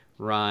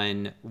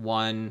run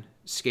 1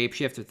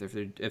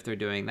 Scapeshift if they're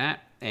doing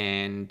that,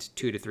 and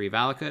 2 to 3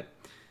 Valakut.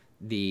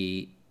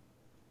 The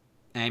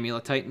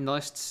Amulet Titan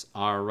lists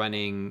are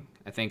running,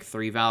 I think,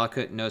 3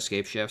 Valakut, no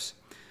Scapeshifts.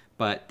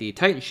 But the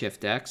Titan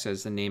Shift decks,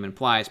 as the name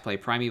implies, play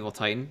Primeval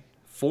Titan,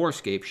 4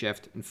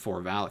 Scapeshift, and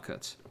 4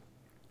 Valakuts.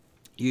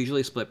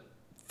 Usually split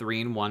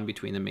 3 and 1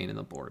 between the main and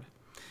the board.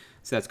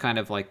 So that's kind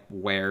of like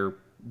where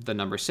the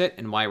numbers sit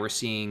and why we're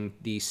seeing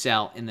the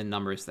sell in the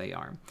numbers they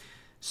are.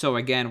 So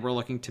again, we're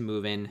looking to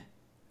move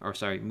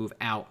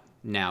out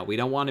now. We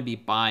don't want to be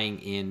buying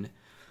in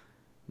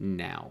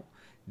now.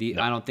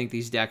 I don't think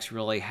these decks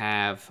really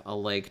have a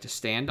leg to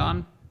stand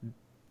on.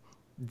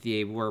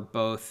 They were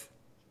both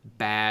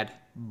bad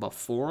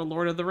before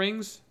Lord of the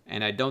Rings,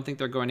 and I don't think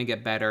they're going to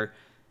get better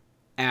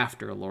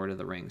after Lord of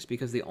the Rings,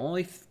 because the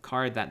only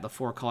card that the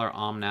 4-color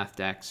Omnath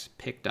decks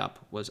picked up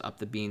was Up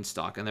the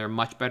Beanstalk, and there are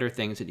much better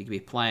things that you could be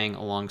playing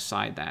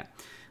alongside that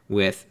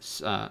with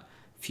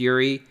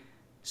Fury,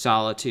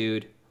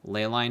 Solitude,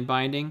 Leyline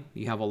Binding.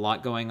 You have a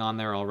lot going on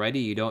there already.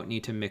 You don't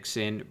need to mix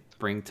in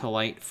Bring to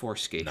Light for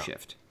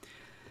Scapeshift.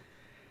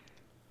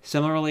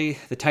 Similarly,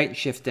 the Titan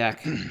Shift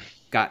deck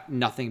got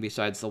nothing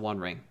besides the One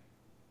Ring.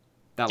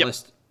 That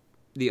list,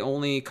 the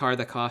only card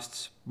that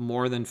costs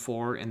more than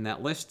 4 in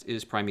that list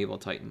is Primeval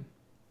Titan.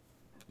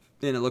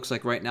 And it looks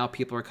like right now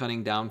people are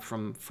cutting down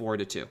from 4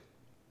 to 2.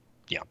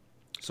 Yeah.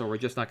 So we're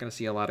just not going to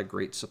see a lot of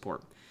great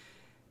support.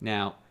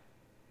 Now,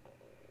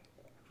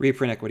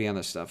 reprint equity on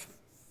this stuff.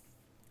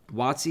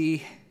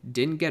 WotC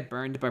didn't get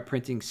burned by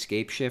printing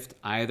Scapeshift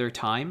either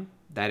time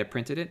that it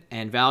printed it,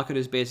 and Valakut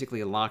is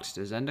basically locked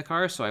to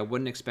Zendikar, so I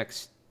wouldn't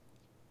expect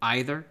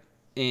either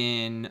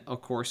in a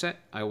core set.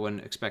 I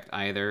wouldn't expect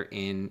either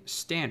in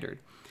Standard.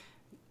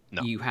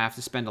 No. You have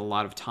to spend a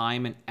lot of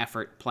time and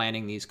effort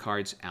planning these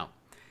cards out.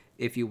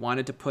 If you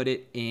wanted to put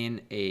it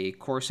in a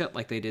core set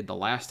like they did the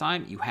last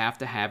time, you have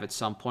to have at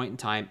some point in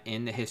time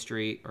in the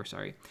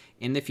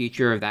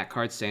future of that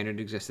card's standard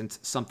existence,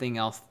 something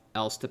else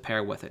to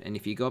pair with it. And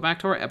if you go back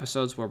to our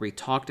episodes where we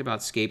talked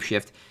about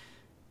Scapeshift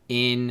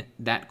in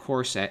that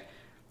core set,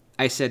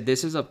 I said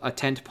this is a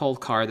tentpole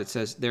card that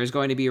says there's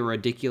going to be a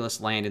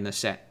ridiculous land in the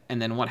set. And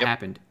then what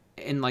happened?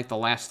 In like the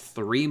last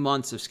 3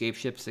 months of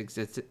Scapeshift's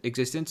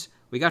existence,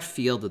 we got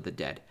Field of the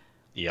Dead.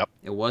 Yep.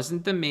 It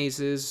wasn't the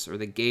mazes or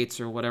the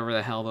gates or whatever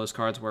the hell those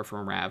cards were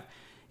from Rav.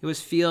 It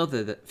was Field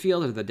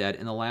of the Dead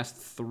in the last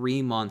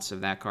 3 months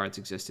of that card's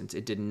existence.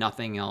 It did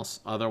nothing else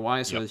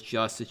otherwise. It was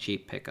just a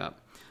cheap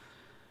pickup.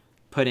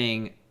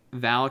 Putting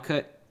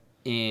Valakut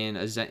in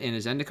a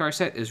Zendikar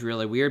set is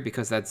really weird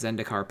because that's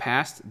Zendikar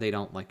past. They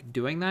don't like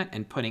doing that,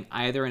 and putting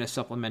either in a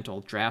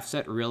supplemental draft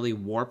set really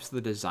warps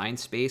the design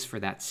space for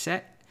that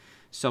set.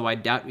 So I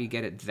doubt we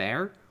get it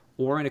there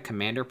or in a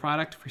commander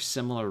product for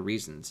similar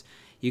reasons.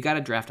 You got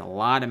to draft a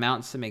lot of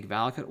mountains to make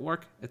Valakut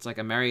work. It's like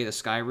a Mary the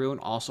Sky Rune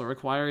also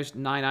requires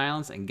 9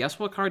 islands, and guess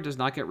what card does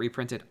not get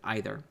reprinted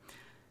either?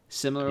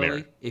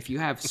 Similarly, if you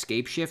have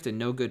Scape Shift and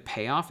no good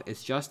payoff,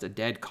 it's just a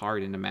dead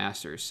card in the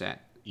Masters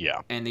set.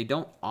 Yeah. And they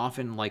don't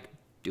often like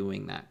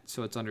doing that,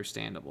 so it's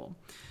understandable.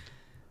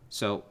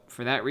 So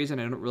for that reason,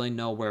 I don't really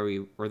know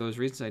those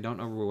reasons, I don't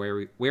know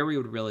where we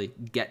would really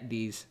get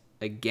these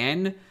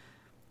again.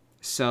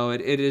 So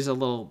it is a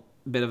little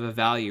bit of a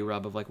value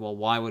rub of like, well,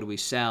 why would we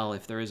sell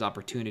if there is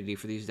opportunity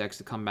for these decks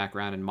to come back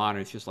around in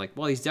Modern? It's just like,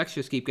 well, these decks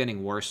just keep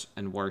getting worse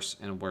and worse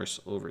and worse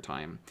over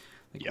time.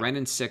 Like Ren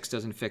and 6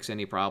 doesn't fix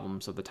any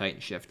problems of the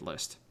Titan Shift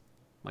list.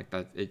 Like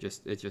that, it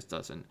just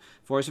doesn't.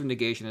 Force of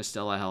Negation is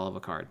still a hell of a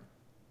card.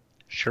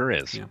 Sure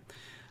is.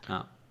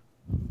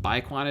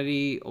 Buy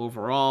quantity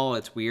overall,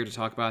 it's weird to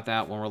talk about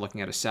that when we're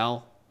looking at a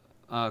sell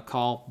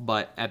call,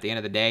 but at the end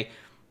of the day,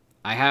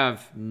 I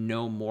have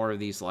no more of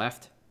these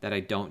left that I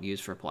don't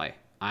use for play.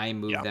 I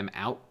moved them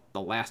out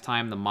the last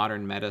time the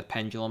Modern meta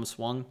pendulum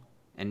swung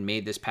and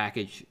made this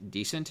package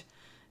decent,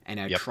 and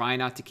I try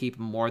not to keep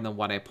more than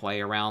what I play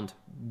around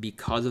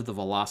because of the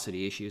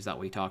velocity issues that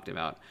we talked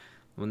about.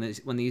 When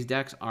these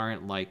decks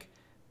aren't like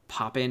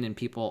popping and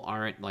people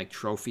aren't like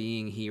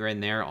trophying here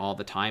and there all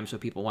the time, so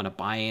people want to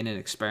buy in and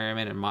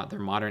experiment and their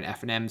Modern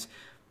FNMs,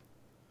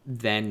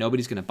 then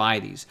nobody's going to buy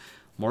these.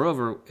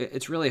 Moreover,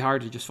 it's really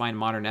hard to just find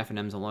Modern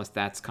FNMs unless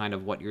that's kind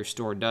of what your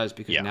store does,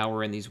 because now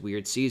we're in these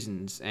weird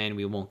seasons and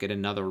we won't get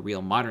another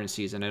real Modern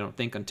season, I don't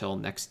think, until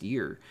next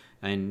year,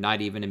 and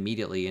not even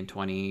immediately in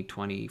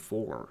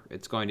 2024.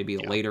 It's going to be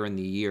later in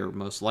the year,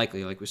 most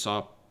likely, like we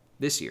saw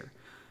this year.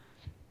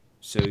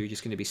 So you're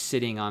just going to be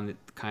sitting on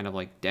kind of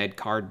like dead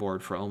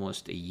cardboard for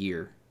almost a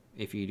year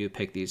if you do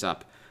pick these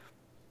up.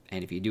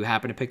 And if you do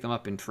happen to pick them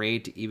up in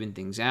trade to even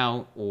things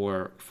out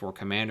or for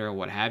Commander or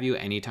what have you,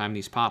 anytime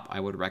these pop, I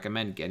would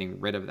recommend getting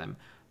rid of them.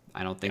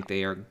 I don't think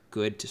they are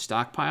good to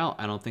stockpile.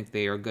 I don't think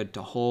they are good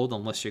to hold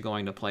unless you're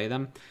going to play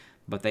them.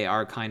 But they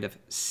are kind of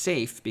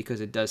safe because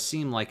it does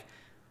seem like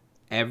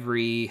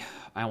every,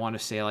 I want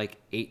to say like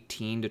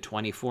 18 to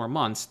 24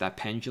 months, that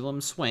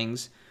pendulum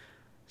swings,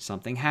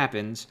 something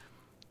happens.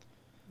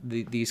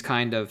 This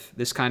kind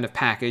of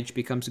package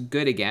becomes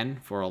good again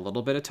for a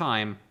little bit of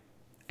time,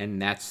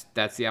 and that's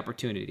the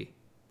opportunity.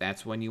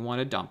 That's when you want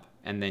to dump,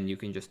 and then you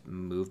can just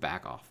move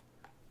back off.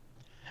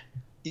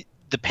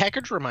 The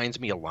package reminds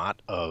me a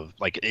lot of,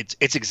 like,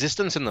 its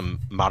existence in the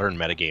Modern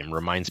metagame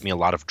reminds me a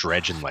lot of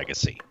Dredge and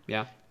Legacy.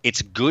 Yeah,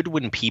 it's good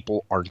when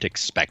people aren't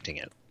expecting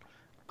it.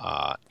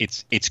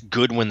 It's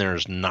good when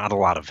there's not a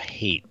lot of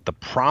hate. The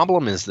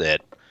problem is that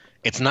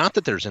it's not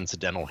that there's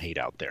incidental hate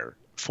out there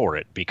for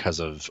it because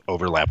of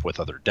overlap with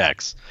other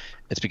decks.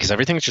 It's because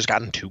everything's just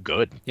gotten too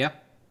good. Yeah.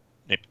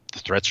 The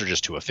threats are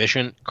just too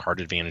efficient. Card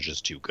advantage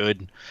is too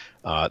good.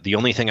 The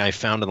only thing I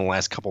found in the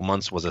last couple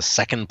months was a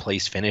second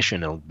place finish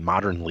in a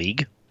Modern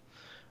league.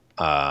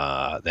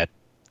 That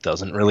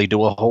doesn't really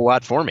do a whole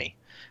lot for me.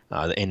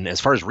 And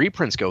as far as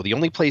reprints go, the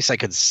only place I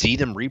could see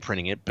them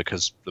reprinting it,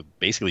 because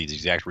basically the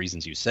exact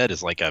reasons you said,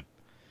 is like a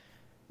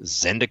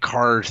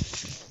Zendikar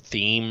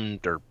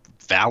themed or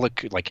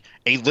Valak, like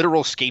a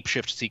literal Scape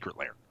Shift Secret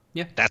Lair.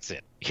 Yeah. That's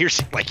it.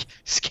 Here's like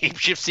Scape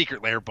Shift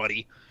Secret Lair,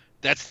 buddy.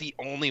 That's the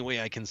only way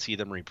I can see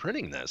them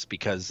reprinting this,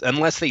 because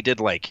unless they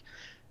did like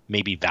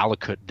maybe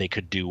Valakut, they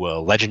could do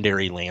a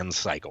legendary land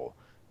cycle.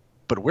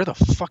 But where the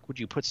fuck would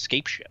you put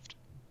Scape Shift?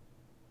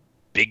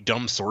 Big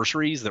dumb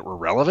sorceries that were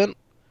relevant?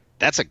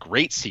 That's a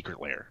great Secret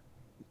Lair,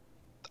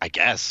 I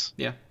guess.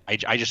 Yeah.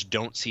 I just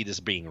don't see this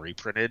being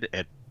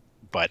reprinted.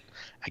 But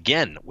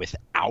again,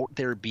 without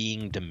there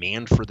being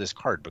demand for this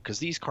card, because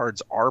these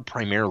cards are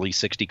primarily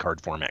 60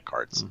 card format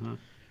cards. Mm-hmm.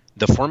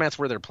 The formats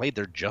where they're played,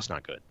 they're just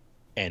not good.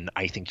 And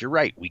I think you're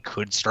right. We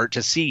could start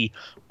to see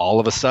all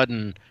of a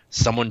sudden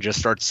someone just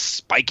starts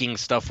spiking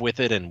stuff with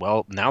it. And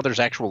well, now there's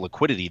actual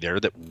liquidity there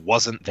that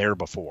wasn't there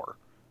before.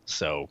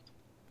 So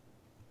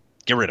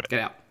get rid of it.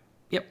 Get out.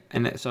 Yep.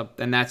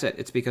 And that's it.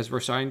 It's because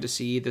we're starting to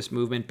see this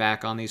movement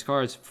back on these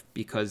cards,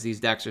 because these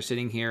decks are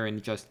sitting here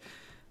and just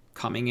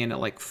coming in at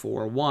like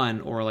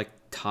 4-1 or like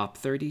top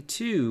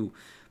 32.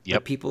 Yep.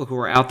 But people who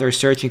are out there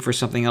searching for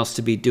something else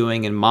to be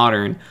doing in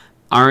Modern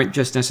aren't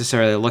just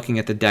necessarily looking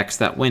at the decks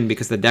that win,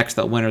 because the decks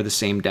that win are the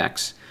same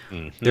decks.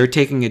 Mm-hmm. They're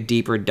taking a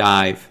deeper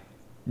dive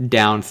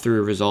down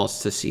through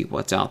results to see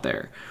what's out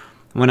there.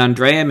 When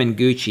Andrea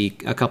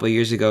Mengucci a couple of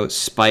years ago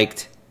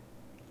spiked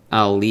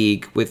a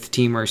league with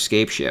Temur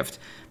Scape Shift,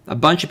 a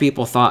bunch of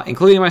people thought,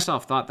 including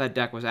myself, thought that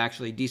deck was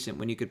actually decent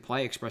when you could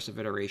play Expressive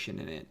Iteration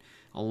in it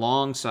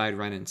alongside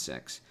Ren and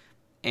 6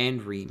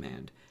 and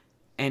Remand.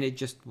 And it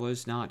just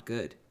was not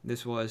good.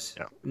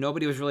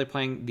 Nobody was really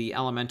playing the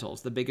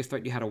elementals. The biggest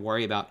threat you had to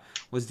worry about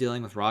was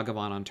dealing with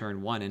Ragavan on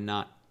turn 1 and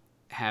not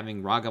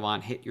having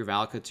Ragavan hit your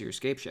Valakuts or your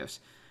Scape Shifts.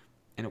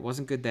 And it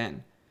wasn't good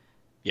then.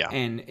 Yeah.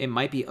 And it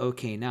might be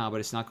okay now, but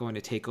it's not going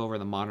to take over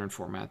the modern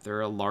format.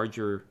 There are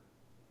larger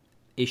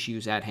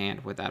issues at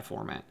hand with that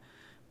format.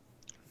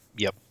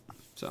 Yep.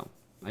 So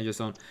I just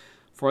don't.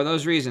 For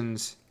those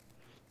reasons,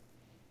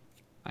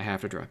 I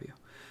have to drop you.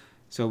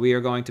 So we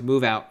are going to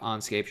move out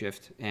on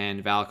Scapeshift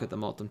and Valak at the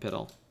Molten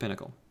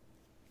Pinnacle.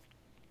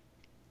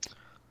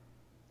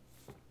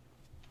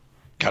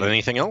 Got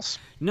anything else?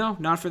 No,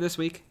 not for this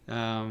week.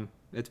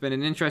 It's been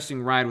an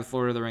interesting ride with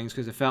Lord of the Rings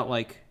because it felt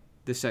like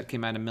this set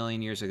came out a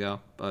million years ago,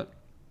 but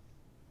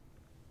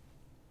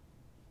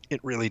It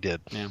really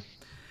did. yeah.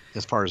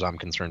 As far as I'm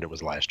concerned, it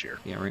was last year.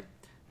 Yeah, right.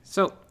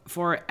 So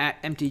for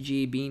at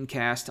MTG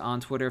Beancast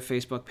on Twitter,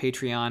 Facebook,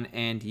 Patreon,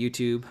 and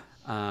YouTube,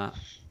 I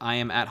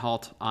am at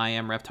Halt. I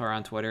am Reptar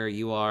on Twitter.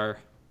 You are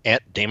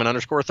At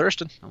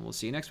Damon_Thurston. and we'll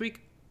see you next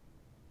week.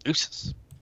 Deuces.